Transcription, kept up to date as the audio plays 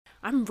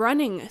I'm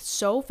running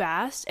so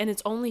fast and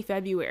it's only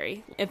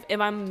February. If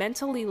I'm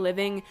mentally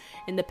living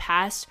in the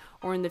past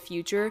or in the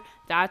future,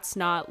 that's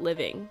not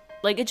living.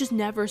 Like, it just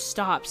never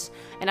stops.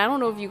 And I don't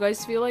know if you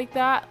guys feel like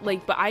that,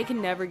 like, but I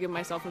can never give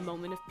myself a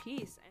moment of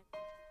peace.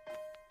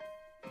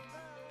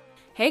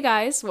 Hey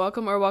guys,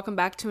 welcome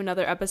back to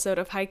another episode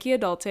of High Key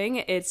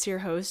Adulting. It's your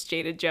host,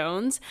 Jada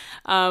Jones.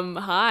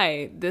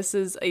 Hi, this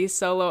is a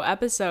solo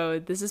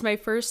episode. This is my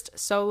first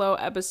solo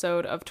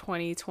episode of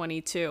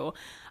 2022.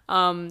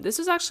 This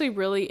was actually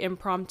really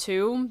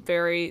impromptu,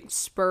 very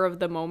spur of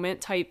the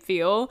moment type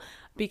feel,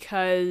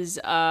 because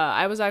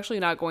I was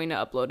actually not going to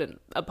upload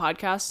a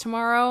podcast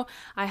tomorrow.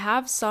 I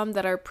have some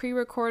that are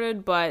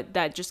pre-recorded, but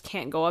that just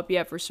can't go up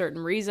yet for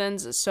certain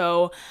reasons,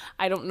 so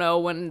I don't know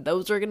when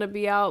those are going to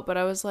be out, but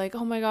I was like,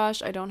 oh my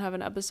gosh, I don't have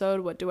an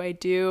episode, what do I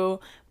do?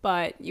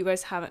 But you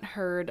guys haven't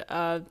heard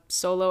a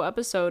solo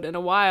episode in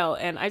a while,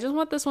 and I just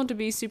want this one to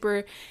be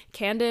super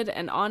candid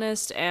and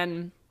honest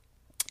and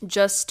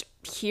just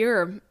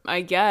here,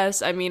 I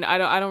guess. I mean, I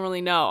don't really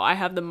know. I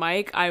have the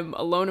mic. I'm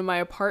alone in my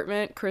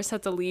apartment. Chris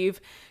had to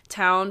leave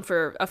town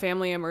for a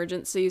family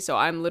emergency, so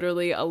I'm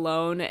literally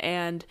alone,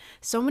 and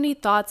so many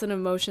thoughts and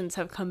emotions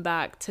have come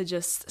back to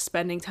just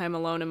spending time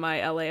alone in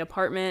my LA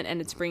apartment,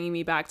 and it's bringing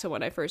me back to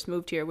when I first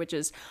moved here, which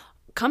is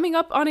coming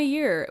up on a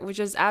year, which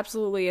is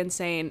absolutely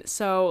insane.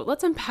 So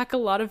let's unpack a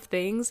lot of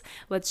things.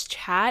 Let's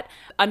chat.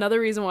 Another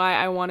reason why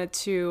I wanted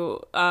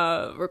to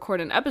record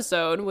an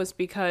episode was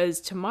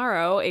because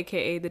tomorrow,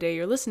 aka the day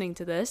you're listening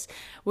to this,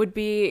 would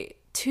be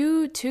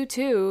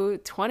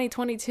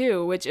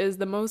 2/22/2022, which is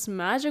the most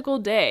magical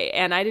day.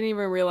 And I didn't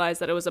even realize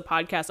that it was a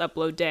podcast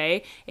upload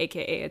day,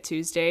 aka a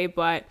Tuesday,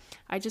 but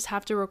I just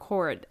have to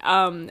record.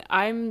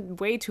 I'm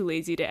way too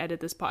lazy to edit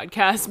this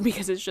podcast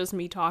because it's just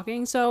me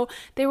talking, so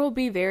there will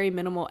be very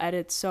minimal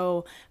edits,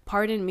 so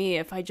pardon me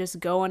if I just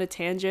go on a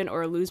tangent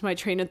or lose my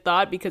train of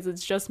thought because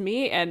it's just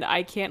me and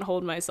I can't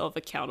hold myself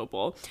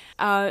accountable.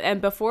 And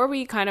before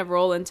we kind of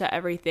roll into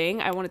everything,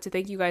 I wanted to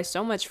thank you guys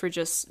so much for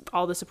just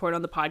all the support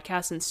on the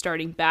podcast and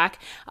starting back.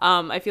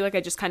 I feel like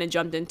I just kind of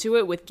jumped into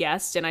it with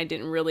guests and I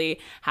didn't really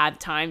have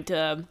time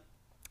to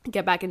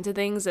get back into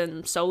things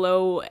and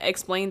solo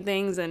explain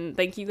things, and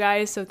thank you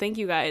guys. So thank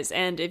you guys.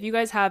 And if you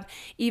guys have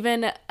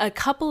even a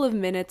couple of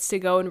minutes to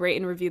go and rate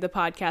and review the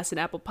podcast in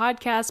Apple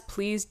Podcasts,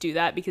 please do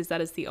that, because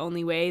that is the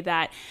only way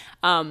that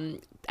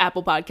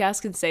Apple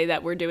Podcasts can say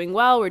that we're doing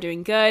well, we're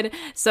doing good.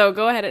 So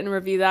go ahead and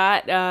review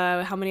that,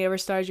 how many ever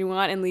stars you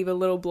want, and leave a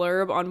little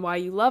blurb on why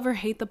you love or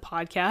hate the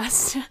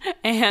podcast.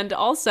 And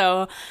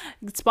also,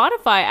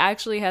 Spotify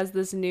actually has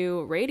this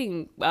new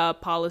rating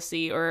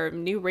policy, or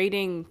new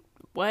rating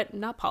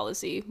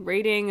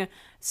rating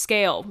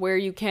scale, where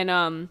you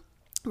can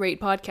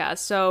rate podcasts.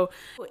 So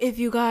if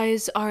you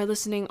guys are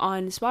listening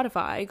on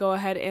Spotify, go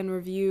ahead and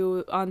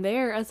review on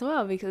there as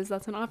well, because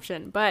that's an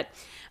option. But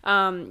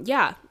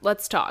yeah,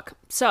 let's talk.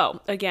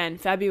 So again,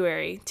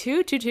 February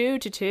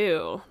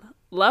 22222.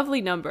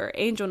 Lovely number,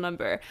 angel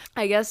number.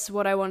 I guess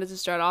what I wanted to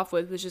start off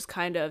with was just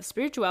kind of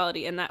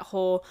spirituality and that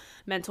whole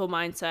mental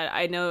mindset.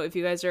 I know if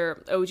you guys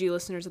are OG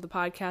listeners of the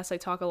podcast, I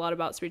talk a lot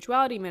about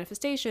spirituality,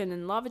 manifestation,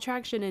 and law of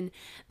attraction, and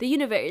the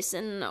universe,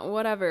 and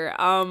whatever.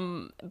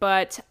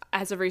 But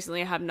as of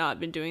recently, I have not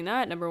been doing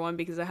that. Number one,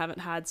 because I haven't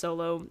had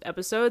solo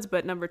episodes,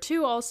 but number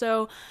two,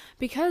 also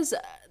because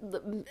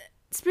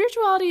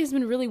spirituality has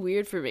been really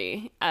weird for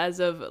me as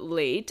of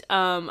late.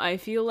 I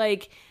feel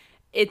like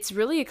it's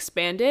really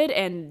expanded,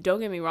 and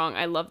don't get me wrong,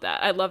 I love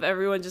that. I love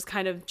everyone just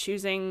kind of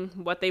choosing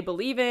what they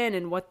believe in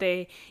and what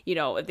they,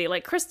 if they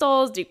like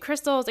crystals, do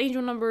crystals,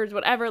 angel numbers,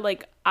 whatever.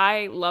 Like,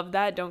 I love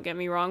that, don't get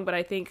me wrong, but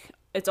I think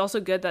it's also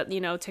good that,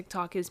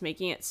 TikTok is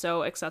making it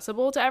so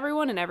accessible to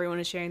everyone, and everyone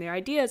is sharing their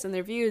ideas and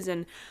their views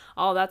and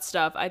all that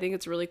stuff. I think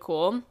it's really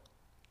cool.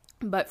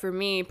 But for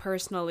me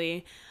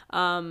personally,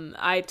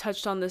 I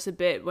touched on this a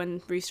bit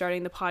when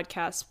restarting the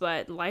podcast,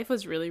 but life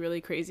was really, really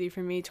crazy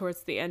for me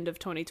towards the end of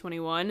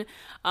 2021,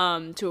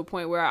 to a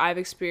point where I've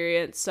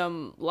experienced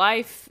some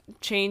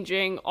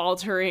life-changing,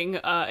 altering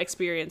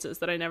experiences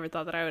that I never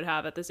thought that I would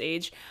have at this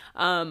age.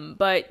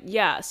 But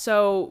yeah,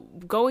 so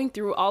going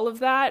through all of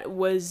that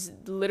was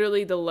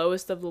literally the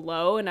lowest of the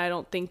low, and I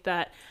don't think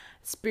that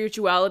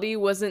spirituality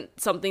wasn't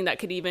something that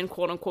could even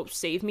quote unquote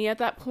save me at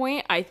that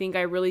point. I think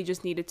I really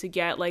just needed to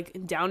get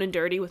down and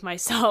dirty with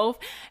myself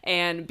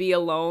and be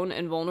alone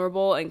and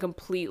vulnerable and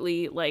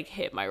completely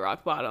hit my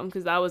rock bottom,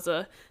 because that was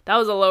a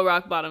low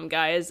rock bottom,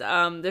 guys.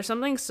 There's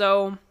something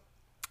so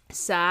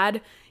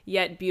sad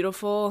yet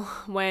beautiful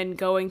when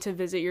going to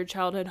visit your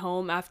childhood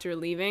home after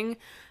leaving,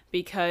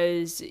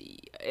 because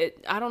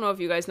I don't know if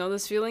you guys know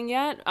this feeling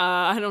yet.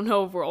 I don't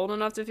know if we're old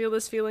enough to feel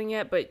this feeling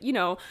yet, but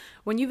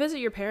when you visit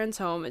your parents'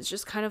 home, it's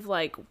just kind of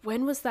like,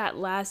 when was that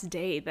last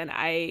day that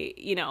I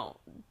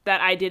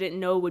didn't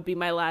know would be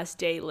my last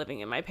day living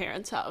in my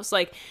parents' house?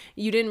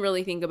 You didn't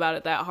really think about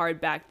it that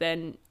hard back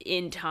then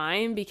in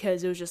time,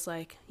 because it was just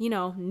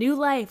new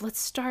life,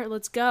 let's start,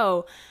 let's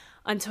go.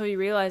 Until you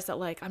realize that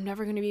I'm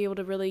never going to be able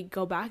to really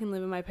go back and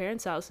live in my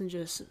parents' house and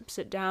just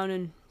sit down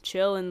and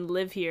chill and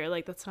live here.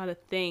 That's not a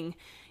thing.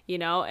 you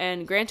know?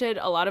 And granted,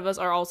 a lot of us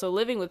are also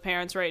living with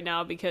parents right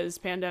now because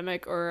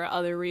pandemic or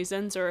other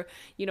reasons, or,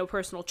 you know,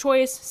 personal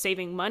choice,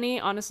 saving money.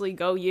 Honestly,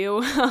 go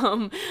you.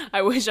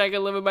 I wish I could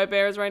live with my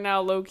parents right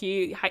now, low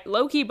key,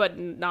 but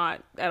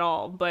not at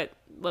all, but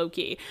low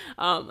key.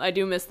 I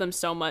do miss them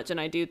so much, and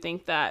I do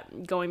think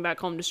that going back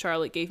home to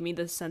Charlotte gave me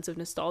this sense of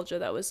nostalgia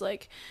that was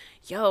like,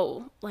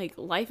 yo, like,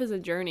 life is a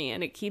journey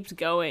and it keeps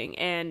going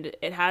and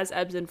it has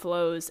ebbs and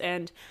flows.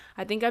 And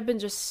I think I've been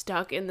just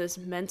stuck in this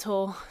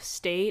mental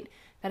state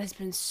that has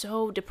been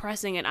so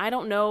depressing. And I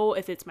don't know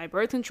if it's my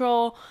birth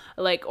control,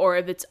 like, or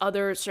if it's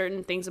other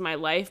certain things in my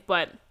life,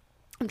 but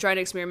I'm trying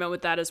to experiment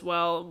with that as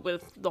well,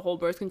 with the whole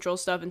birth control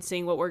stuff and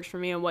seeing what works for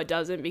me and what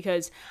doesn't,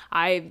 because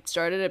I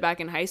started it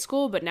back in high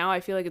school, but now I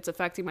feel like it's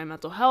affecting my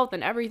mental health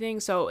and everything.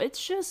 So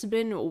it's just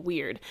been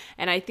weird.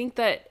 And I think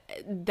that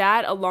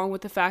along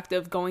with the fact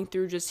of going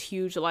through just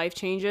huge life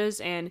changes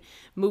and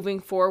moving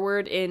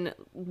forward in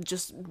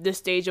just this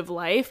stage of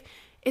life,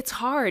 it's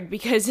hard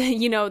because,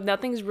 you know,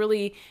 nothing's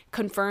really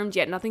confirmed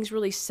yet. Nothing's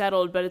really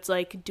settled, but it's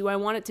like, do I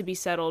want it to be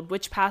settled?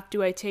 Which path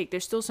do I take?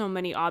 There's still so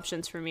many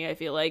options for me, I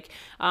feel like,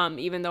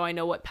 even though I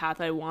know what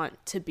path I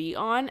want to be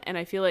on. And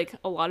I feel like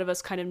a lot of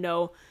us kind of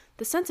know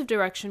the sense of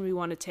direction we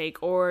want to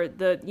take, or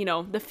the, you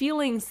know, the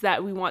feelings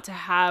that we want to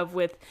have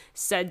with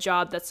said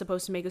job that's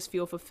supposed to make us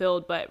feel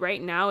fulfilled. But right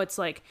now it's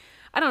like,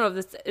 I don't know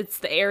if it's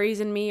the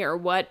Aries in me or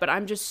what, but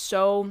I'm just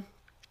so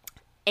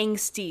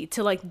angsty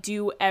to like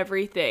do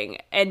everything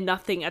and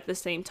nothing at the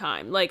same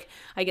time. Like,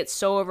 I get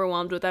so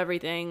overwhelmed with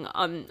everything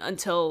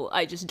until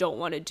I just don't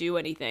want to do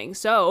anything.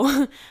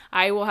 So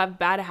I will have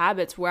bad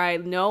habits where I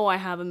know I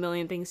have a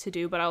million things to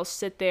do, but I'll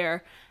sit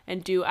there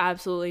and do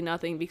absolutely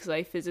nothing because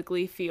I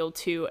physically feel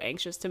too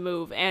anxious to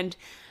move. And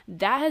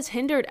that has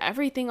hindered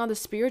everything on the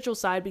spiritual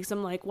side, because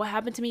I'm like, what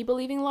happened to me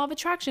believing law of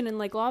attraction and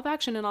like law of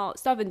action and all that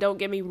stuff? And don't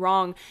get me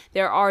wrong,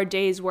 there are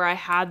days where I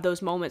had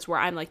those moments where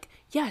I'm like,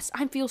 yes,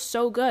 I feel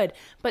so good.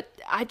 But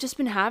I've just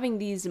been having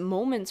these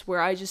moments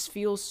where I just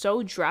feel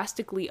so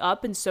drastically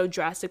up and so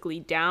drastically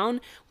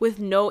down with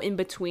no in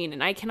between.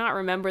 And I cannot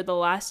remember the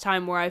last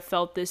time where I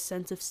felt this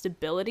sense of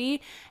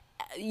stability.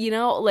 You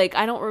know, like,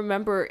 I don't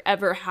remember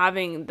ever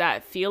having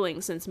that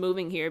feeling since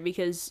moving here,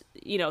 because,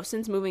 you know,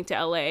 since moving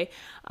to LA,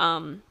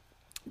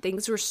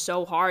 things were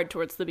so hard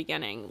towards the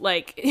beginning,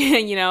 like,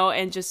 you know,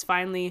 and just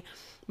finally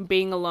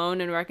being alone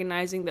and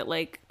recognizing that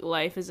like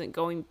life isn't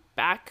going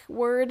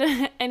backward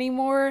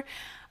anymore.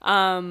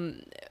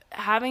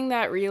 Having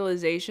that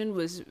realization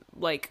was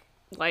like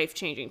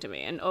life-changing to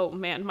me. And oh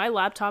man, my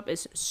laptop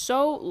is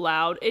so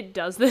loud. It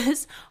does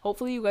this.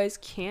 Hopefully you guys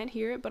can't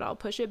hear it, but I'll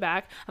push it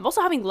back. I'm also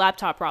having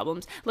laptop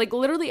problems. Like,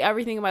 literally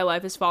everything in my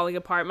life is falling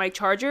apart. My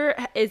charger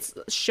is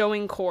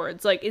showing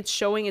cords, like it's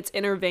showing its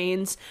inner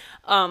veins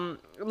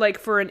like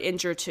for an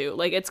inch or two.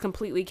 Like, it's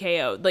completely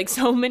KO'd. Like,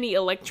 so many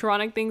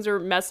electronic things are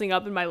messing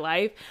up in my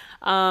life.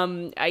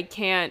 I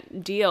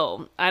can't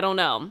deal. I don't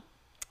know.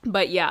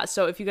 But yeah,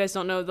 so if you guys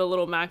don't know the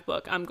little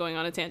MacBook, I'm going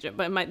on a tangent,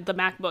 but the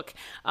MacBook,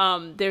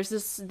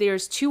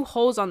 there's two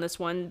holes on this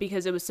one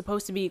because it was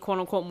supposed to be quote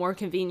unquote more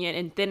convenient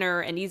and thinner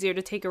and easier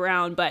to take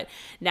around, but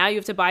now you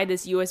have to buy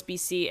this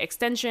USB-C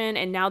extension,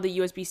 and now the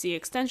USB-C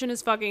extension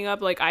is fucking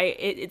up. Like,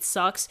 it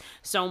sucks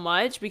so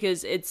much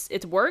because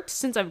it's worked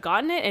since I've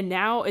gotten it, and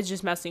now it's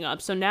just messing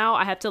up. So now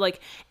I have to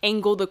like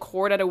angle the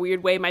cord at a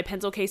weird way. My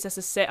pencil case has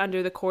to sit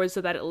under the cord so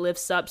that it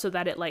lifts up so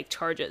that it like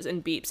charges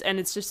and beeps, and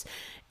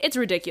it's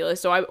ridiculous.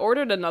 So I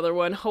ordered another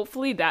one.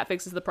 Hopefully that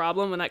fixes the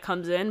problem when that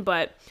comes in.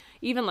 But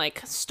even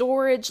like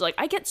storage, like,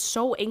 I get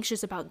so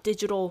anxious about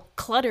digital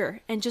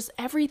clutter and just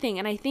everything.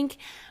 And I think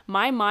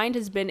my mind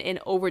has been in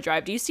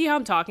overdrive. Do you see how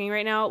I'm talking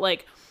right now?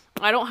 Like,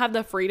 I don't have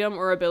the freedom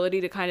or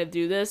ability to kind of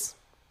do this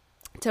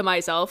to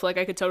myself. Like,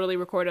 I could totally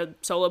record a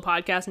solo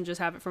podcast and just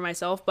have it for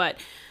myself, but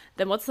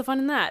then what's the fun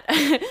in that?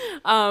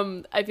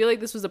 I feel like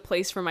this was a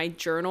place for my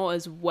journal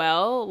as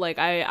well. Like,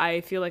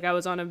 I feel like I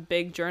was on a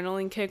big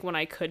journaling kick when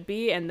I could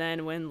be, and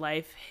then when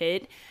life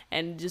hit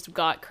and just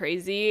got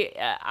crazy,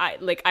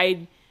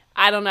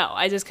 I don't know.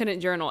 I just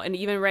couldn't journal. And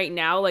even right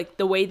now, like,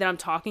 the way that I'm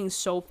talking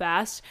so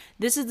fast,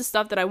 this is the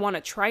stuff that I want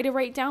to try to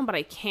write down, but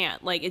I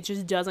can't. Like, it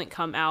just doesn't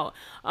come out.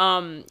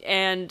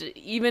 And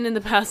even in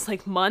the past,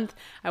 like, month,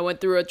 I went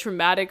through a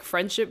traumatic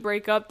friendship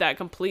breakup that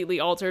completely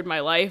altered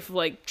my life,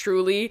 like,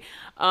 truly.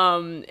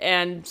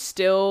 And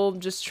still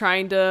just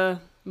trying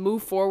to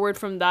move forward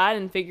from that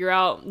and figure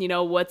out, you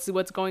know, what's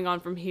going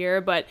on from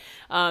here. But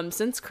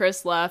since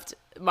Chris left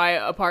my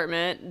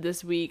apartment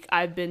this week,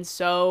 I've been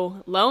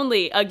so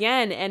lonely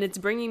again, and it's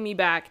bringing me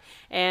back.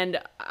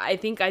 And I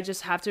think I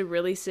just have to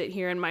really sit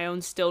here in my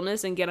own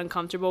stillness and get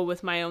uncomfortable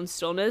with my own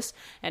stillness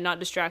and not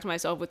distract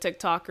myself with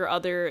TikTok or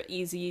other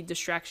easy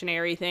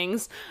distractionary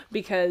things,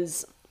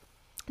 because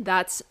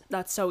that's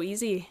so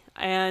easy.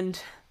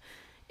 And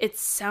it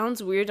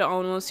sounds weird to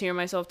almost hear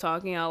myself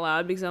talking out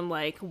loud, because I'm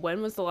like,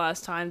 when was the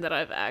last time that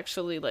I've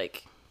actually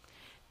like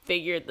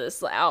figured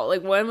this out?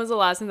 Like, when was the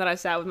last time that I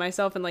sat with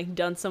myself and like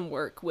done some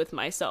work with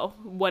myself,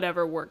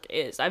 whatever work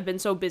is? I've been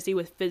so busy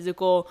with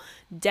physical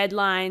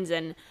deadlines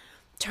and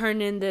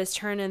turn in this,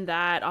 turn in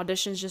that.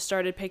 Auditions just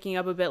started picking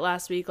up a bit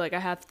last week. Like I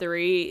have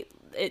 3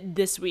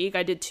 this week.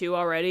 I did 2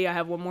 already. I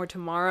have 1 more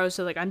tomorrow.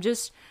 So like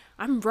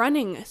I'm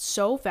running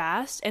so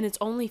fast, and it's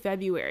only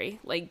February.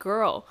 Like,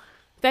 girl,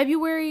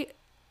 February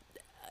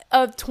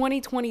of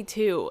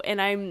 2022,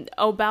 and I'm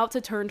about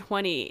to turn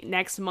 20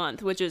 next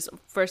month, which is,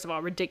 first of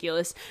all,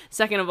 ridiculous.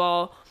 Second of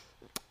all,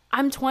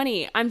 I'm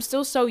 20. I'm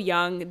still so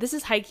young. This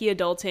is high-key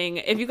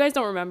adulting. If you guys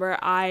don't remember,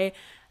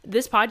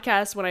 this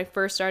podcast, when I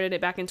first started it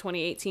back in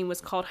 2018,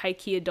 was called High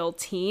Key Adult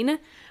Teen,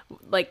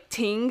 like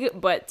ting,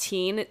 but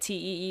teen,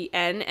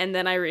 T-E-E-N. And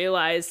then I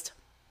realized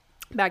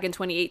back in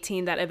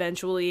 2018 that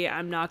eventually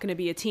I'm not going to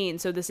be a teen.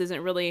 So this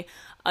isn't really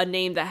a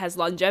name that has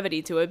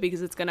longevity to it,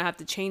 because it's going to have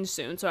to change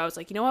soon. So I was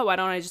like, you know what? Why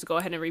don't I just go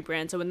ahead and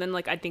rebrand? So and then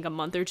like, I think a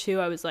month or two,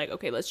 I was like,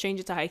 okay, let's change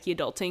it to High Key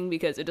Adulting,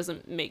 because it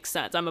doesn't make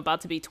sense. I'm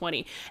about to be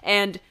 20.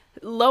 And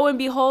lo and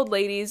behold,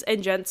 ladies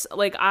and gents,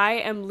 like I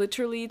am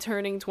literally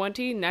turning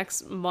 20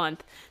 next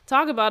month.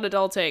 Talk about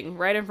adulting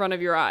right in front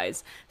of your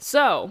eyes.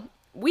 So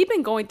we've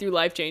been going through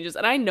life changes,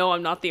 and I know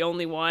I'm not the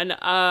only one.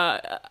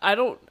 I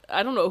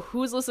don't know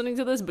who's listening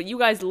to this, but you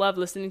guys love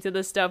listening to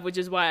this stuff, which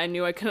is why I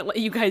knew I couldn't let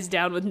you guys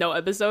down with no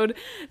episode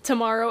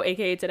tomorrow,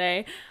 aka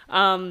today.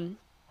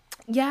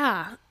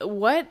 Yeah,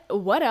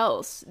 what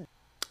else?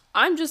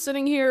 I'm just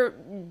sitting here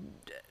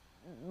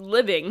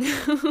living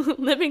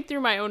living through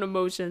my own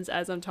emotions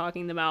as I'm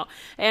talking them out,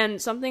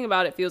 and something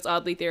about it feels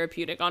oddly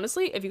therapeutic.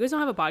 Honestly, if you guys don't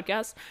have a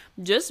podcast,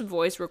 just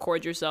voice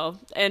record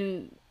yourself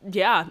and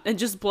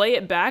just play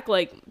it back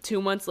like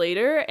 2 months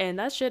later, and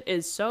that shit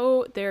is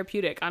so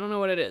therapeutic. I don't know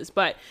what it is,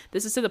 but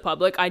this is to the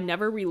public. I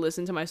never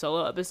re-listen to my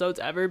solo episodes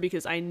ever,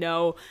 because I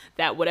know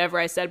that whatever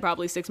I said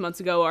probably 6 months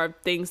ago are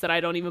things that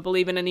I don't even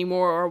believe in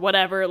anymore, or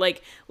whatever.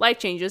 Like, life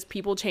changes,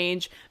 people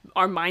change,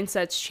 our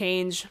mindsets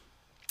change,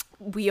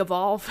 we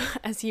evolve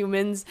as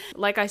humans.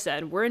 Like I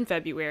said, we're in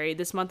February.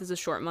 This month is a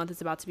short month. It's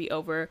about to be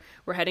over.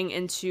 We're heading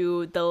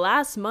into the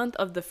last month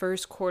of the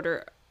first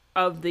quarter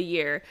of the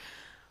year.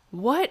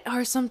 What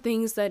are some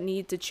things that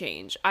need to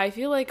change? I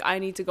feel like I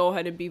need to go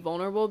ahead and be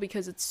vulnerable,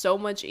 because it's so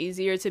much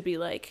easier to be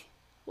like,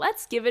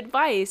 let's give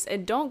advice.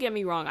 And don't get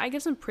me wrong, I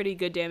give some pretty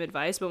good damn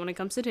advice, but when it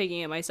comes to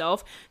taking it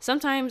myself,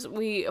 sometimes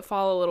we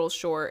fall a little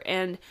short,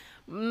 and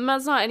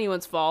that's not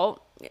anyone's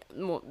fault.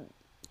 Well,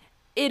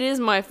 it is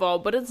my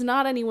fault, but it's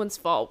not anyone's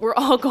fault. We're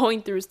all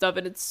going through stuff,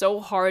 and it's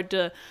so hard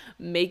to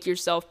make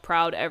yourself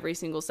proud every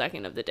single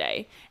second of the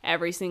day,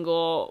 every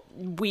single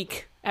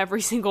week,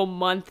 every single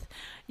month.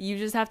 You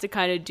just have to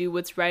kind of do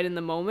what's right in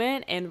the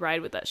moment and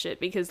ride with that shit,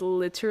 because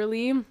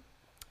literally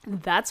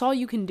that's all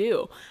you can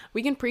do.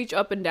 We can preach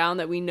up and down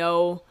that we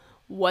know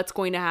what's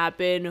going to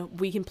happen.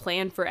 We can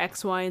plan for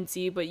X, Y, and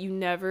Z, but you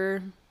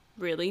never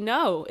really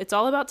know. It's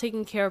all about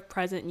taking care of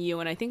present you.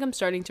 And I think I'm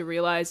starting to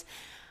realize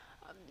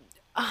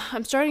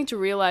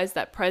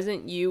that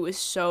present you is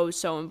so,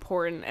 so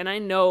important. And I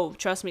know,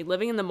 trust me,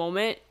 living in the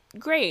moment,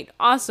 great,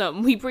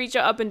 awesome. We preach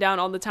it up and down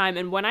all the time.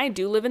 And when I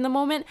do live in the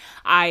moment,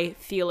 I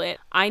feel it.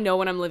 I know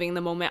when I'm living in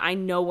the moment. I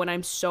know when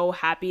I'm so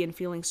happy and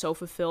feeling so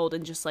fulfilled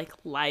and just like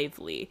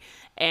lively.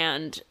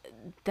 And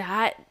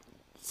that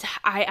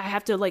I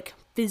have to like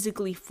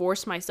physically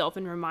force myself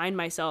and remind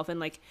myself and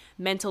like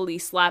mentally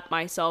slap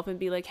myself and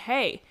be like,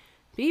 hey,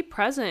 be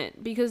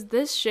present, because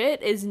this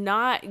shit is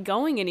not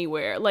going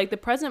anywhere. Like, the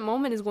present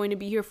moment is going to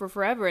be here for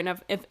forever. And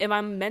if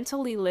I'm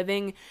mentally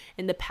living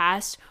in the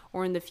past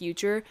or in the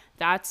future,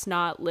 that's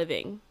not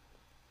living.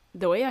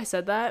 The way I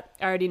said that,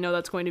 I already know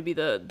that's going to be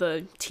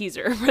the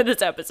teaser for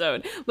this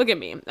episode. Look at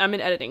me. I'm in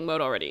editing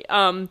mode already.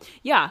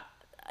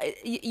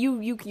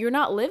 You're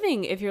not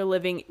living if you're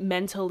living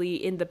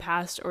mentally in the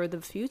past or the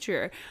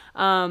future.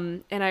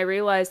 And I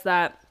realized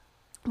that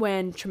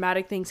when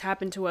traumatic things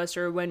happen to us,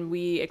 or when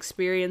we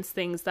experience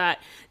things that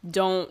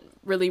don't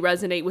really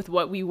resonate with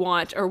what we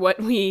want or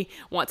what we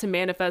want to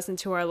manifest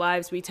into our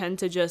lives, we tend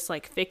to just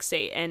like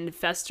fixate and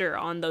fester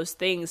on those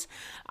things,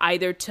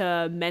 either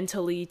to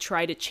mentally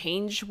try to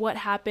change what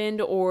happened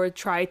or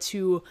try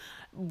to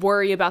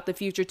worry about the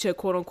future to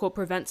quote unquote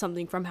prevent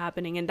something from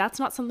happening. And that's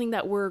not something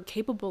that we're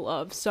capable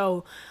of.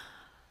 So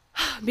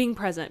being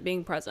present.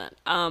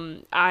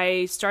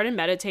 I started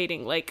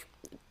meditating like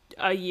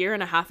a year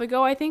and a half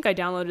ago. I think I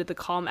downloaded the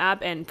Calm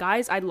app, and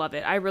guys, I love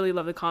it. I really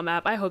love the Calm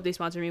app. I hope they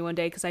sponsor me one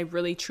day, because I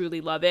really truly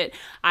love it.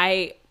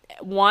 I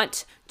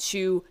want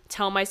to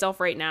tell myself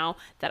right now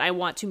that I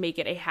want to make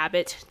it a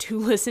habit to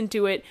listen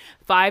to it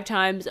 5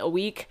 times a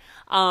week.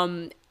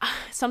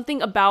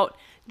 Something about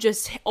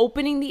just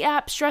opening the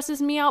app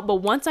stresses me out, but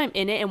once I'm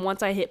in it and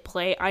once I hit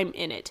play, I'm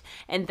in it.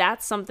 And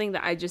that's something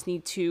that I just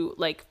need to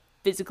like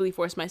physically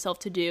force myself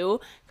to do,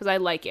 because I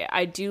like it.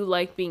 I do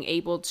like being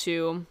able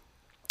to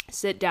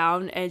sit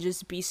down and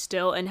just be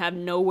still and have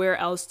nowhere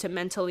else to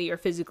mentally or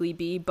physically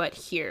be but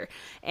here.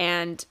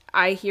 And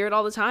I hear it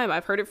all the time.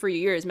 I've heard it for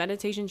years.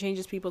 Meditation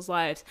changes people's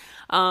lives.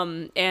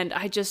 And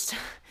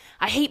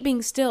I hate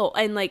being still.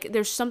 And like,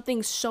 there's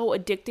something so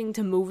addicting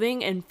to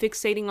moving and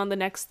fixating on the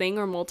next thing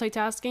or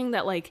multitasking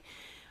that like,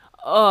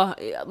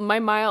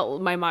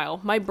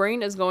 my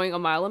brain is going a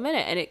mile a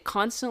minute, and it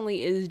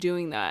constantly is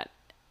doing that.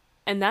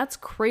 And that's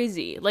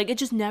crazy. Like, it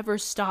just never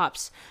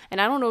stops. And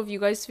I don't know if you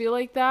guys feel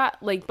like that,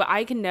 like, but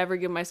I can never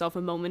give myself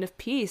a moment of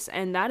peace.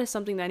 And that is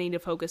something that I need to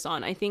focus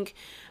on. I think,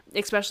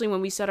 especially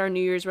when we set our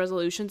New Year's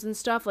resolutions and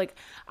stuff, like,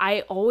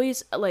 I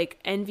always, like,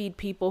 envied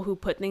people who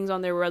put things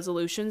on their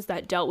resolutions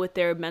that dealt with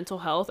their mental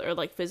health or,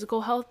 like,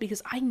 physical health,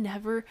 because I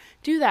never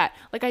do that.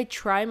 Like, I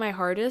try my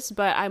hardest,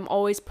 but I'm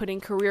always putting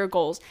career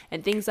goals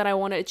and things that I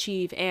want to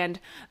achieve, and,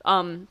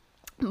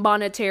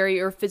 monetary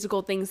or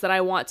physical things that I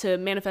want to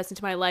manifest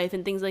into my life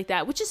and things like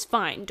that, which is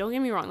fine. Don't get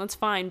me wrong, that's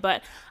fine.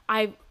 But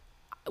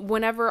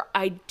whenever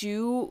I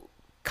do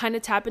kind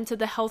of tap into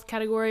the health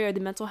category or the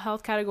mental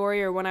health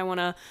category, or when I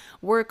want to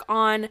work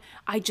on,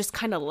 I just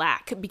kind of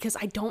lack because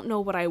I don't know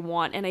what I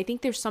want. And I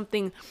think there's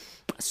something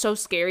so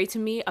scary to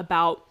me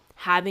about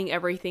having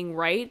everything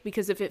right,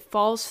 because if it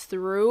falls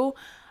through,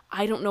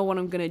 I don't know what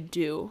I'm gonna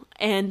do.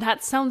 And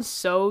that sounds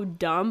so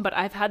dumb, but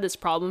I've had this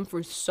problem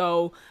for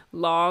so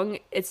long.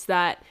 It's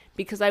that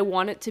because I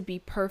want it to be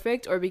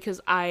perfect, or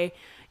because I'm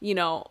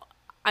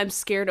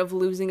scared of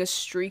losing a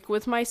streak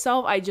with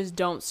myself, I just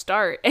don't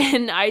start.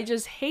 And I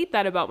just hate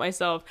that about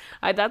myself.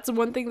 That's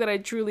one thing that I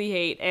truly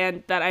hate,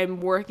 and that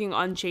I'm working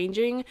on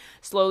changing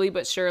slowly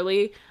but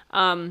surely.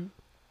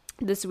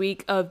 This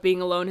week of being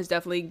alone has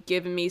definitely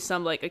given me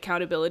some, like,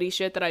 accountability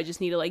shit that I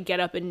just need to, like, get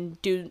up and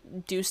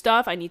do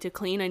stuff. I need to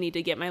clean. I need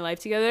to get my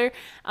life together.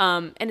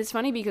 And it's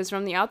funny because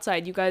from the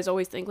outside, you guys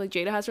always think, like,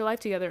 Jada has her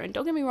life together. And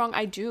don't get me wrong,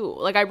 I do.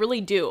 Like, I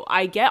really do.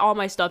 I get all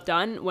my stuff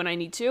done when I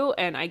need to,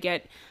 and I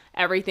get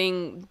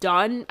everything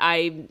done.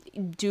 I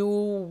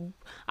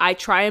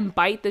try and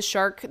bite the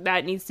shark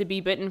that needs to be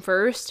bitten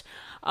first.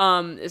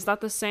 Is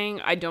that the saying?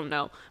 I don't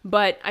know.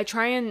 But I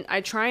try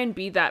and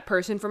be that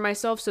person for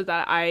myself so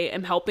that I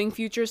am helping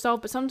future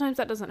self, but sometimes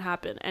that doesn't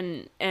happen.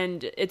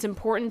 And it's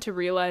important to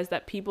realize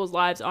that people's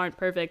lives aren't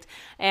perfect.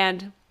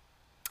 And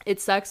it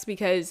sucks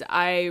because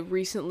I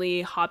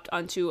recently hopped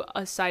onto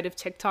a side of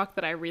TikTok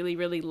that I really,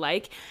 really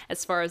like,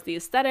 as far as the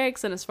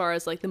aesthetics and as far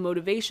as, like, the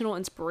motivational,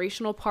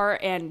 inspirational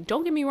part. And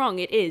don't get me wrong,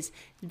 it is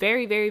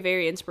very, very,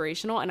 very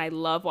inspirational, and I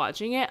love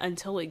watching it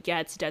until it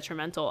gets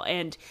detrimental.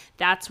 And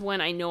that's when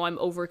I know I'm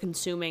over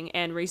consuming.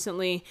 And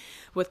recently,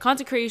 with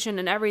content creation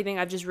and everything,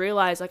 I've just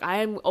realized, like, I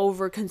am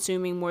over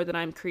consuming more than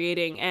I'm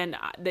creating, and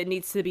that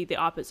needs to be the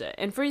opposite.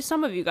 And for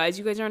some of you guys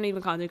aren't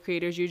even content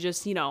creators. You're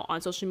just, on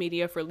social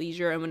media for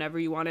leisure and whenever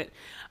you want it,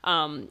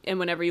 and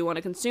whenever you want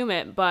to consume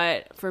it.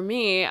 But for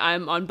me,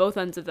 I'm on both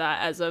ends of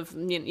that, as of,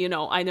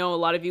 I know a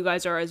lot of you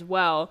guys are as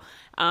well.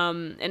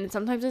 And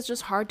sometimes it's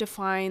just hard to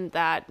find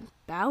that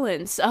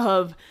balance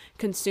of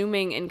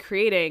consuming and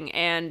creating.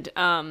 And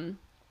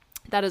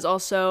that has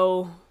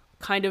also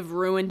kind of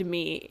ruined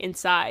me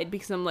inside,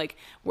 because I'm like,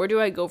 where do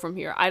I go from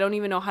here? I don't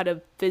even know how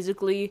to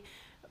physically,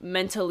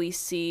 mentally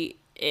see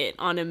it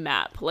on a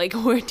map. Like,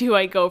 where do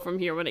I go from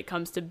here when it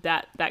comes to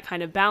that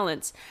kind of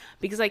balance?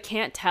 Because I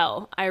can't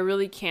tell. I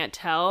really can't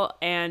tell.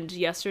 And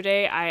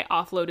yesterday I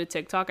offloaded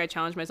TikTok. I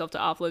challenged myself to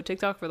offload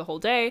TikTok for the whole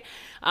day,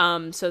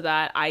 so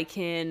that I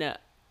can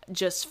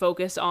just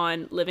focus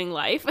on living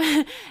life.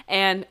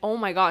 And oh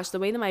my gosh, the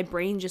way that my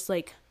brain just,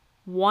 like,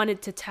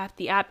 wanted to tap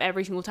the app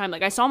every single time.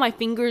 Like, I saw my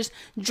fingers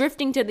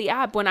drifting to the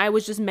app when I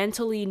was just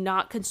mentally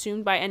not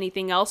consumed by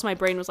anything else. My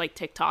brain was like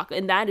TikTok,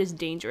 and that is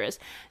dangerous.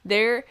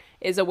 There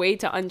is a way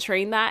to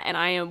untrain that, and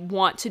I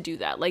want to do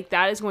that. Like,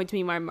 that is going to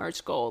be my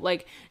March goal.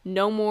 Like,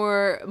 no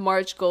more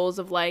March goals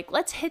of, like,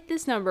 let's hit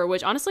this number,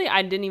 which honestly,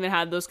 I didn't even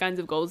have those kinds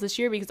of goals this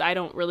year, because I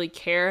don't really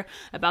care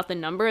about the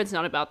number. It's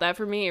not about that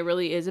for me. It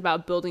really is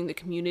about building the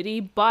community.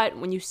 But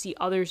when you see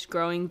others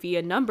growing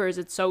via numbers,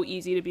 it's so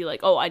easy to be like,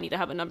 oh, I need to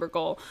have a number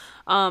goal.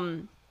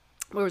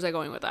 Where was I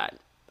going with that?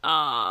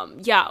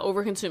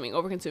 Over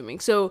consuming.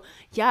 So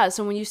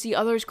when you see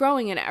others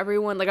growing and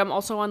everyone, like, I'm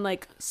also on,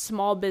 like,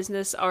 small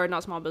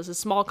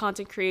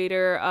content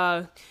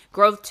creator,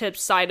 growth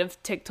tips side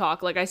of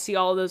TikTok. Like, I see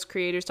all those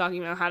creators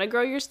talking about how to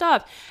grow your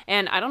stuff,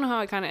 and I don't know how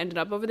I kind of ended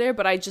up over there,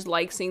 but I just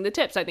like seeing the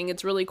tips. I think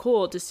it's really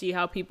cool to see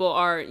how people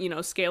are,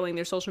 scaling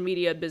their social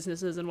media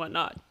businesses and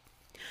whatnot.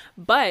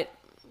 But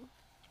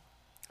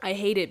I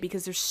hate it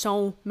because there's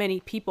so many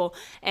people,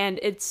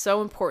 and it's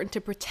so important to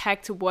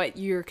protect what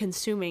you're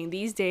consuming.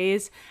 These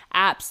days,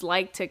 apps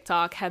like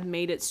TikTok have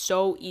made it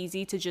so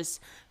easy to just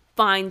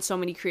find so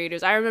many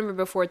creators. I remember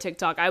before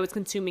TikTok, I was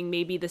consuming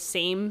maybe the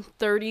same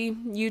 30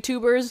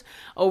 YouTubers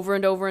over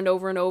and over and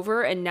over and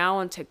over. And now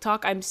on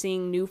TikTok, I'm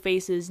seeing new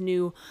faces,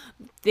 new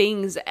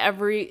things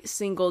every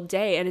single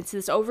day. And it's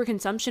this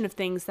overconsumption of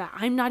things that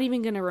I'm not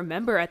even going to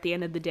remember at the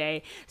end of the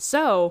day.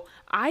 So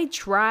I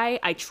try,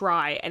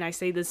 and I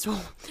say this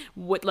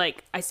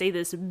I say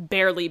this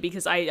barely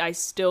because I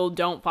still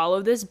don't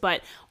follow this,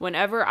 but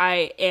whenever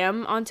I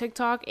am on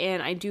TikTok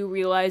and I do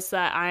realize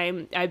that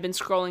I've been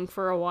scrolling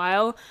for a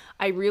while,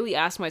 I really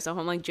ask myself,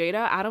 I'm like,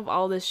 Jada, out of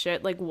all this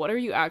shit, like, what are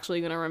you actually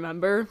going to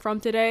remember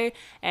from today?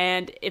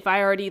 And if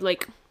I already,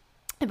 like,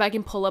 if I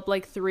can pull up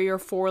like 3 or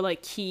 4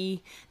 like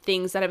key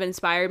things that have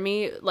inspired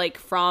me, like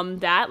from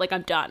that, like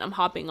I'm done. I'm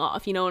hopping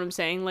off. You know what I'm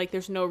saying? Like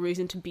there's no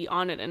reason to be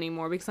on it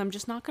anymore because I'm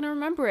just not going to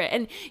remember it.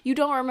 And you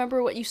don't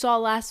remember what you saw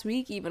last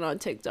week even on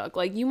TikTok.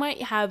 Like you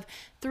might have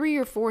 3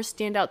 or 4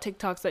 standout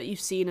TikToks that you've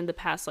seen in the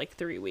past like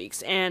 3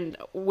 weeks. And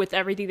with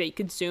everything that you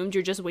consumed,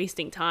 you're just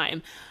wasting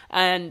time.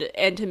 And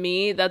to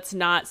me, that's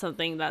not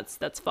something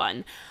that's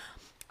fun.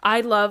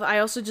 I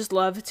also just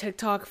love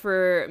TikTok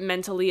for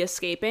mentally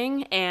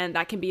escaping, and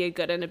that can be a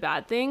good and a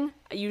bad thing.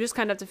 You just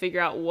kind of have to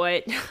figure out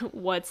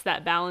what's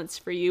that balance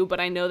for you, but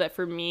I know that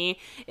for me,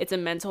 it's a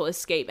mental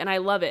escape, and I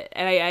love it.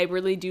 And I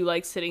really do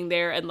like sitting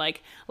there and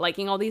like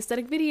liking all the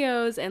aesthetic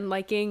videos and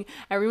liking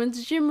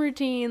everyone's gym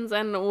routines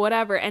and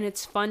whatever, and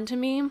it's fun to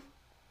me.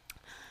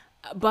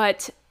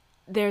 But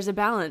there's a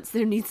balance.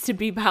 There needs to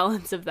be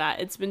balance of that.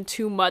 It's been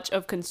too much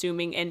of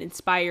consuming and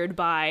inspired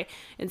by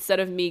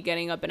instead of me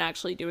getting up and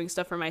actually doing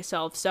stuff for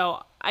myself.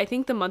 So I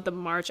think the month of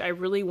March, I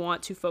really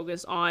want to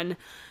focus on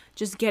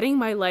just getting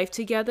my life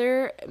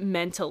together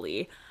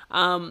mentally.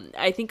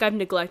 I think I've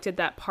neglected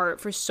that part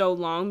for so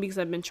long because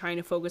I've been trying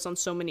to focus on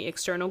so many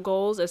external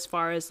goals as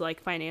far as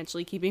like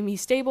financially keeping me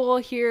stable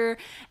here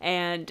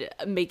and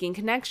making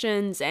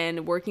connections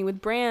and working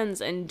with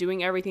brands and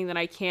doing everything that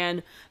I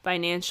can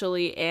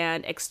financially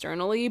and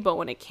externally. But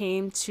when it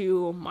came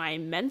to my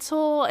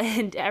mental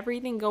and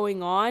everything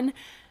going on,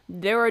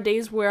 there are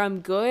days where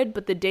I'm good,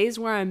 but the days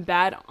where I'm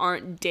bad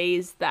aren't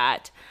days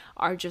that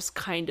are just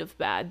kind of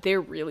bad. They're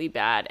really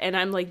bad. And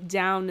I'm like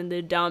down in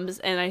the dumps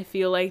and I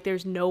feel like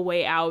there's no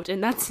way out.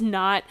 And that's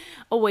not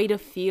a way to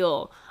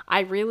feel.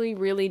 I really,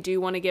 really do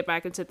want to get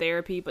back into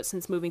therapy. But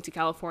since moving to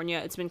California,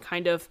 it's been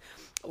kind of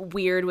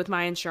weird with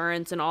my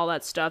insurance and all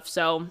that stuff.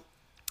 So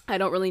I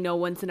don't really know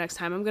when's the next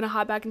time I'm going to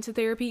hop back into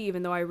therapy,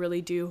 even though I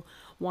really do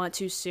want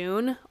to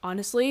soon,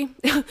 honestly.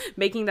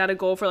 Making that a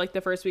goal for like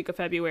the first week of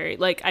February,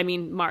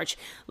 March,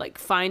 like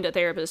find a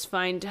therapist,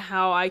 find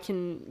how I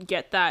can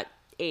get that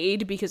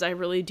aid, because I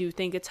really do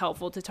think it's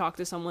helpful to talk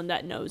to someone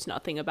that knows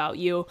nothing about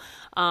you.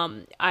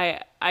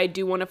 I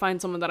do want to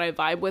find someone that I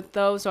vibe with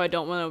though, so I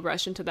don't want to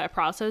rush into that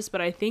process, but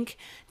I think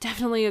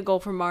definitely a goal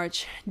for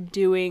March,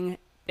 doing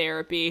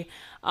therapy.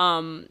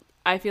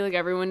 I feel like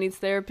everyone needs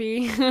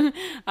therapy.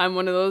 I'm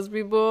one of those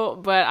people,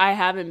 but I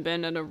haven't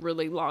been in a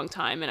really long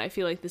time, and I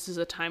feel like this is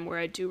a time where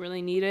I do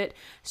really need it.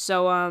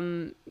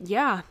 So,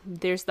 yeah,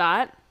 there's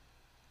that.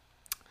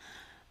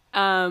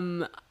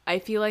 I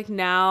feel like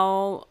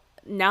now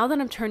that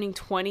I'm turning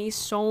 20,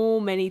 so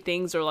many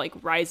things are like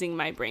rising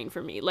my brain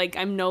for me. Like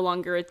I'm no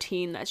longer a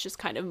teen that's just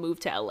kind of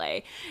moved to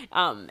LA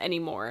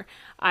anymore.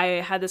 I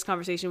had this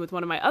conversation with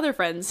one of my other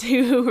friends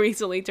who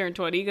recently turned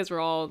 20, because we're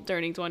all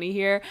turning 20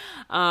 here.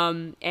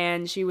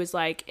 And she was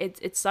like,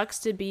 it sucks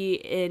to be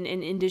in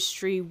an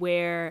industry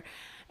where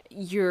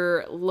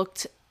you're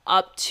looked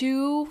up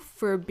to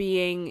for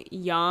being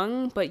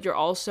young, but you're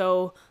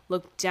also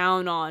looked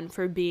down on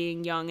for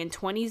being young. And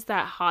 20 is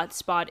that hot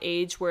spot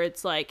age where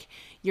it's like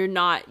you're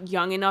not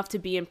young enough to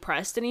be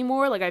impressed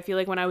anymore. Like I feel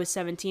like when I was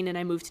 17 and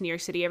I moved to New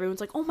York City, everyone's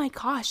like, oh my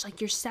gosh,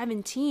 like you're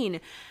 17,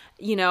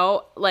 you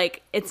know,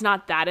 like it's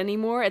not that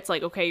anymore. It's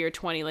like, okay, you're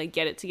 20, like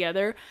get it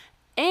together.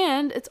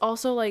 And it's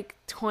also like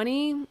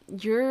 20,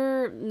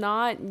 you're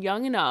not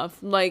young enough,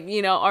 like,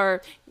 you know,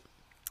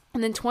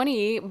 and then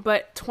 20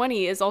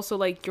 is also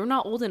like, you're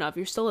not old enough.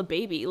 You're still a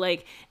baby.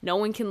 Like no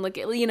one can look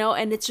at, you know,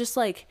 and it's just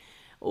like,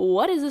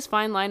 what is this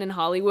fine line in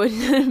Hollywood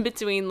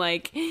between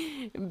like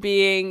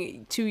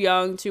being too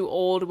young, too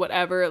old,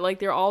 whatever. Like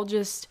they're all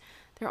just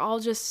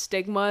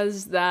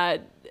stigmas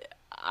that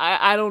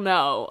I don't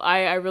know.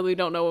 I really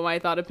don't know what my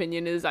thought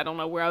opinion is. I don't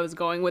know where I was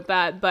going with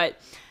that,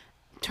 but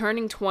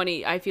turning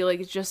 20, I feel like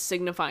it's just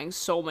signifying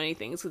so many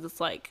things, because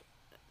it's like,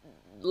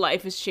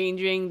 life is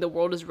changing, the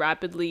world is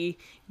rapidly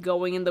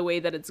going in the way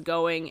that it's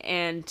going,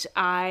 and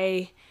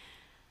I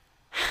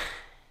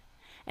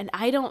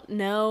don't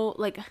know,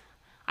 like,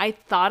 I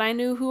thought I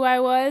knew who I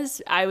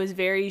was. I was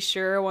very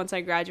sure once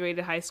I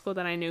graduated high school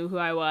that I knew who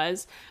I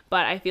was,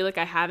 but I feel like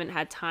I haven't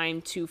had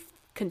time to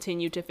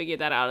continue to figure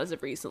that out as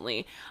of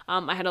recently.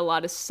 I had a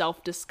lot of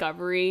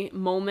self-discovery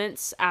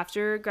moments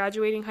after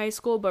graduating high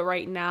school, but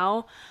right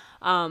now,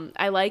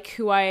 I like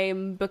who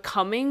I'm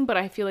becoming, but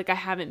I feel like I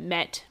haven't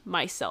met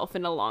myself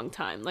in a long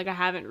time. Like I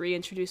haven't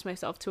reintroduced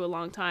myself to a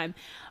long time.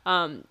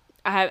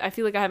 I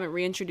feel like I haven't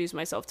reintroduced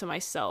myself to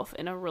myself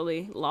in a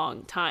really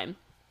long time.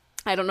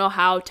 I don't know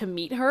how to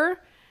meet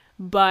her,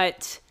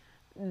 but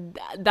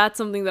that's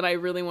something that I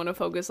really want to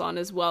focus on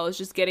as well, is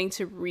just getting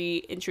to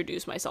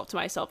reintroduce myself to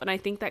myself. And I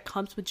think that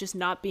comes with just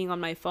not being on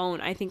my phone.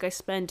 I think I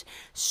spend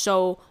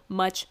so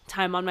much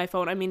time on my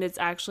phone. I mean, it's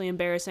actually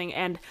embarrassing,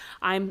 and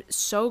I'm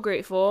so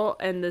grateful,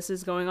 and this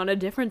is going on a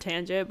different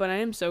tangent, but I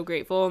am so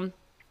grateful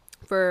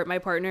for my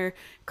partner,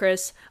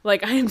 Chris.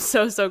 Like, I am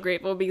so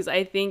grateful, because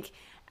I think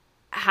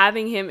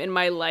having him in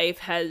my life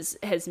has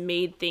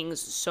made things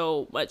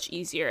so much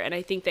easier. And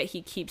I think that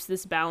he keeps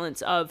this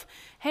balance of,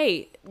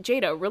 hey,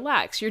 Jada,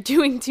 relax, you're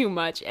doing too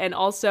much. And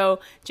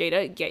also,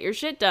 Jada, get your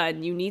shit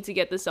done. You need to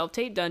get the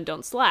self-tape done.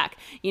 Don't slack,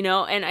 you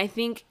know? And I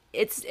think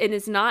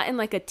it's not in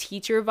like a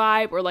teacher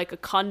vibe or like a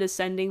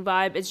condescending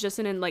vibe. It's just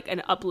in like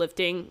an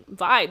uplifting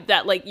vibe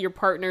that like your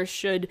partner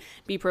should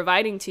be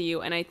providing to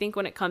you. And I think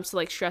when it comes to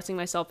like stressing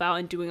myself out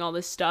and doing all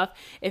this stuff,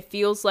 it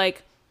feels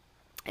like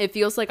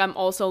I'm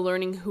also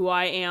learning who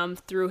I am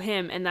through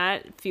him, and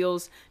that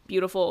feels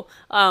beautiful.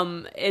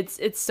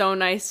 It's so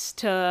nice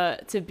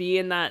to be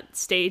in that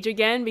stage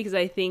again, because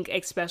I think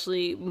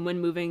especially when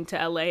moving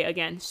to LA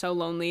again, so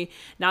lonely.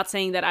 Not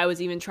saying that I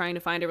was even trying to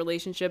find a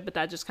relationship, but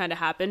that just kind of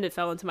happened. It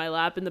fell into my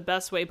lap in the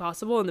best way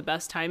possible, in the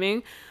best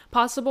timing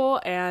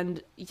possible.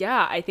 And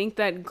yeah, I think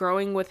that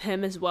growing with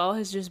him as well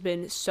has just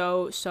been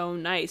so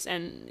nice.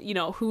 And you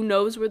know, who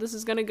knows where this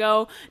is gonna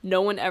go?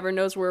 No one ever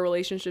knows where a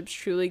relationship's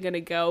truly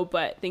gonna go,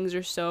 but things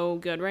are so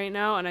good right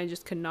now, and I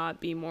just could not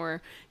be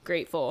more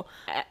grateful.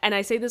 And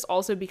I say this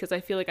also because I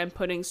feel like I'm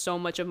putting so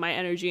much of my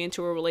energy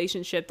into a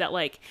relationship that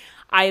like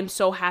I am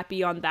so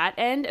happy on that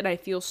end and I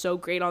feel so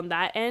great on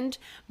that end.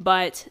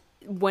 But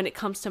when it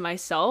comes to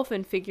myself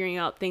and figuring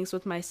out things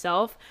with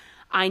myself,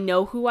 I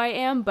know who I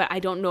am, but I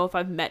don't know if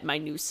I've met my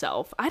new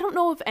self. I don't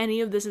know if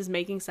any of this is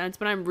making sense,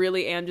 but I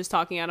really am just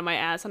talking out of my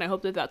ass, and I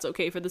hope that that's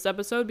okay for this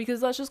episode,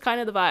 because that's just kind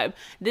of the vibe.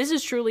 This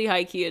is truly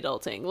high-key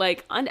adulting,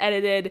 like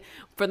unedited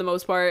for the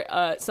most part.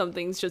 Some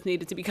things just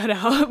needed to be cut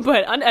out,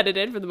 but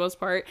unedited for the most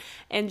part,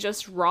 and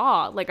just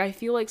raw. Like I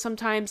feel like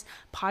sometimes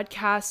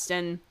podcasts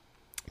and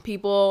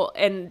people,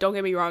 and don't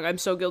get me wrong, I'm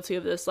so guilty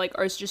of this, like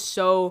are just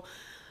so,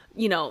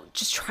 you know,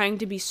 just trying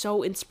to be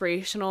so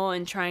inspirational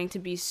and trying to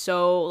be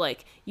so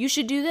like, you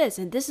should do this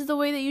and this is the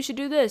way that you should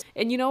do this.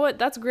 And you know what?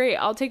 That's great.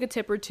 I'll take a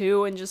tip or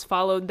two and just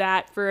follow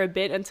that for a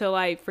bit until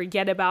I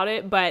forget about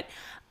it. But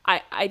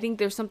I think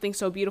there's something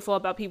so beautiful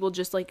about people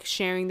just like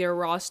sharing their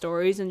raw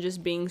stories and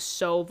just being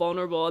so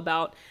vulnerable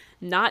about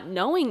not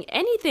knowing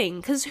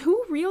anything, because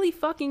who really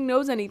fucking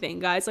knows anything,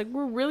 guys? Like,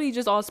 we're really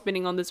just all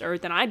spinning on this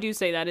earth, and I do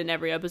say that in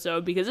every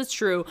episode because it's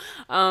true.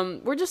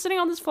 We're just sitting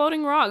on this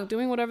floating rock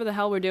doing whatever the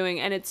hell we're doing,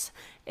 and it's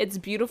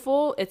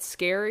beautiful, it's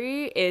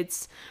scary,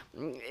 it's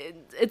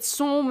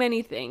so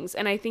many things.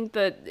 And I think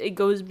that it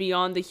goes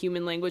beyond the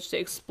human language to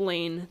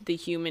explain the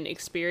human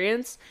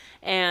experience.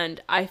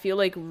 And I feel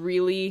like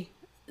moving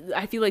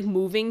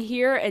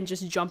here and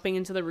just jumping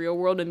into the real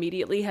world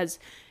immediately has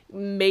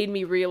made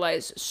me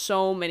realize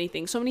so many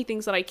things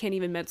that I can't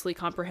even mentally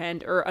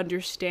comprehend or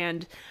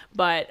understand.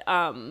 But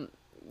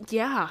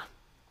yeah,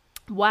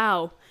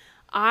 wow,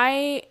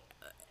 I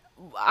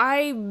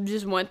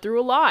just went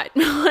through a lot.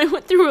 I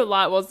went through a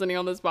lot while sitting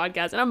on this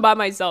podcast, and I'm by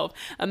myself.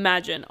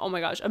 Imagine, oh my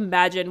gosh,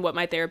 imagine what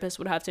my therapist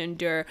would have to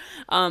endure.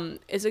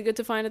 Is it good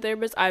to find a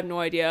therapist? I have no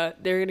idea.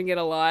 They're gonna get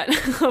a lot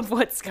of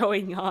what's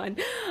going on.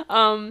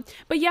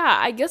 But yeah,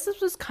 I guess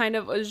this was kind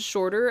of a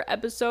shorter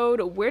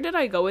episode. Where did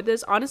I go with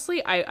this?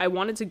 Honestly, I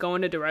wanted to go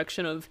in a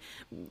direction of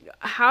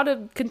how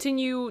to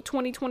continue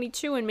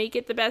 2022 and make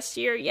it the best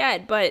year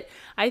yet. But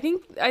I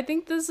think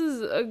this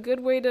is a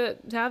good way to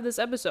have this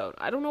episode.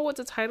 I don't know what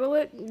to title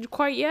it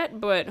quite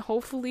yet, but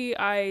hopefully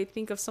I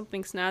think of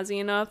something snazzy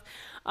enough.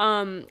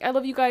 I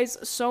love you guys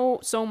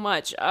so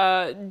much.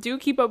 Do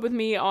keep up with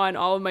me on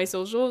all of my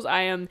socials.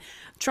 I am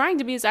trying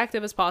to be as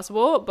active as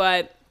possible,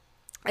 but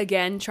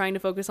again, trying to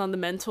focus on the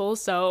mental,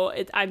 so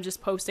I'm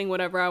just posting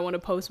whatever I want to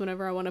post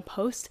whenever I want to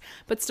post,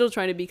 but still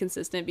trying to be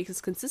consistent,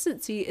 because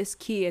consistency is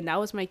key, and that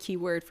was my key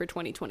word for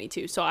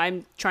 2022. So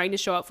I'm trying to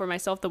show up for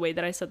myself the way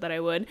that I said that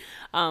I would,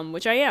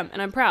 which I am, and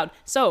I'm proud.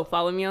 So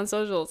follow me on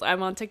socials.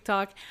 I'm on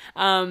TikTok.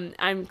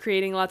 I'm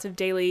creating lots of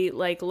daily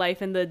like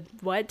life in the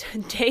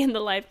day in the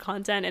life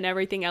content and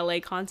everything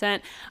LA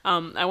content.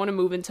 I want to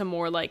move into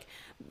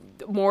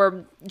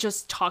more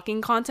just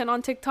talking content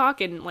on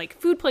TikTok, and like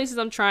food places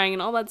I'm trying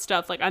and all that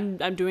stuff. Like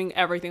I'm doing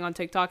everything on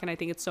TikTok, and I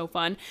think it's so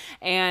fun.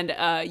 And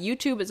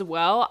YouTube as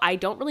well. I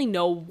don't really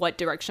know what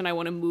direction I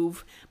want to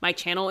move my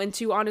channel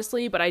into,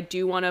 honestly, but I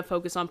do want to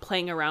focus on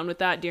playing around with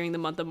that during the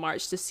month of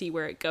March to see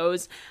where it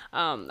goes.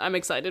 I'm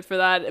excited for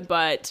that,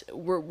 but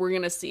we're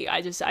gonna see.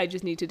 I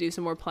just need to do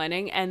some more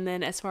planning. And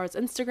then as far as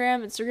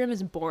Instagram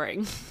is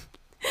boring.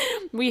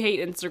 We hate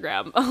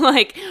Instagram.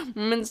 Like,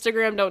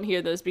 Instagram, don't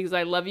hear this because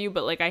I love you,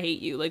 but like I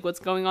hate you. Like, what's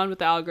going on with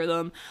the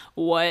algorithm?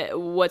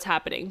 What's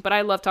happening? But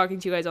I love talking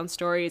to you guys on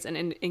stories and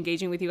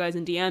engaging with you guys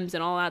in DMs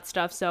and all that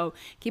stuff. So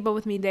keep up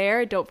with me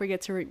there. Don't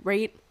forget to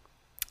rate.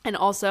 And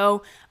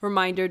also,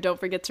 reminder, don't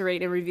forget to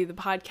rate and review the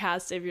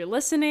podcast if you're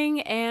listening.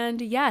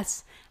 And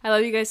yes, I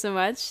love you guys so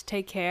much.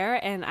 Take care,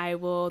 and I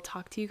will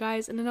talk to you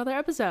guys in another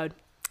episode.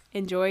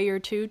 Enjoy your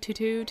 2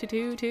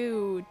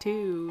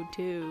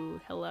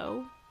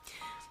 hello.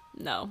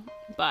 No.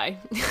 Bye.